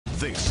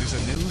This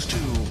is a News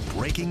 2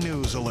 breaking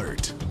news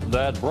alert.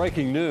 That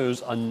breaking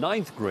news, a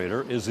ninth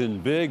grader is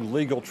in big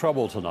legal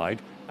trouble tonight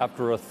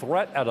after a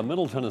threat at a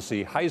Middle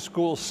Tennessee high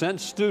school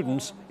sent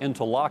students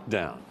into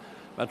lockdown.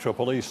 Metro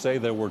Police say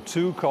there were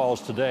 2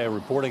 calls today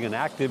reporting an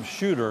active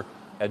shooter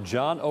at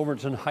John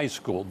Overton High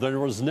School. There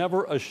was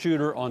never a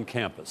shooter on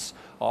campus.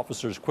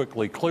 Officers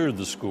quickly cleared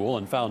the school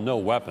and found no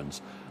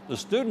weapons. The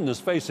student is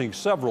facing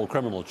several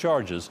criminal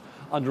charges.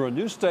 Under a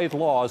new state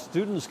law,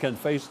 students can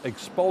face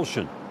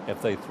expulsion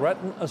if they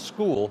threaten a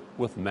school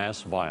with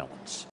mass violence.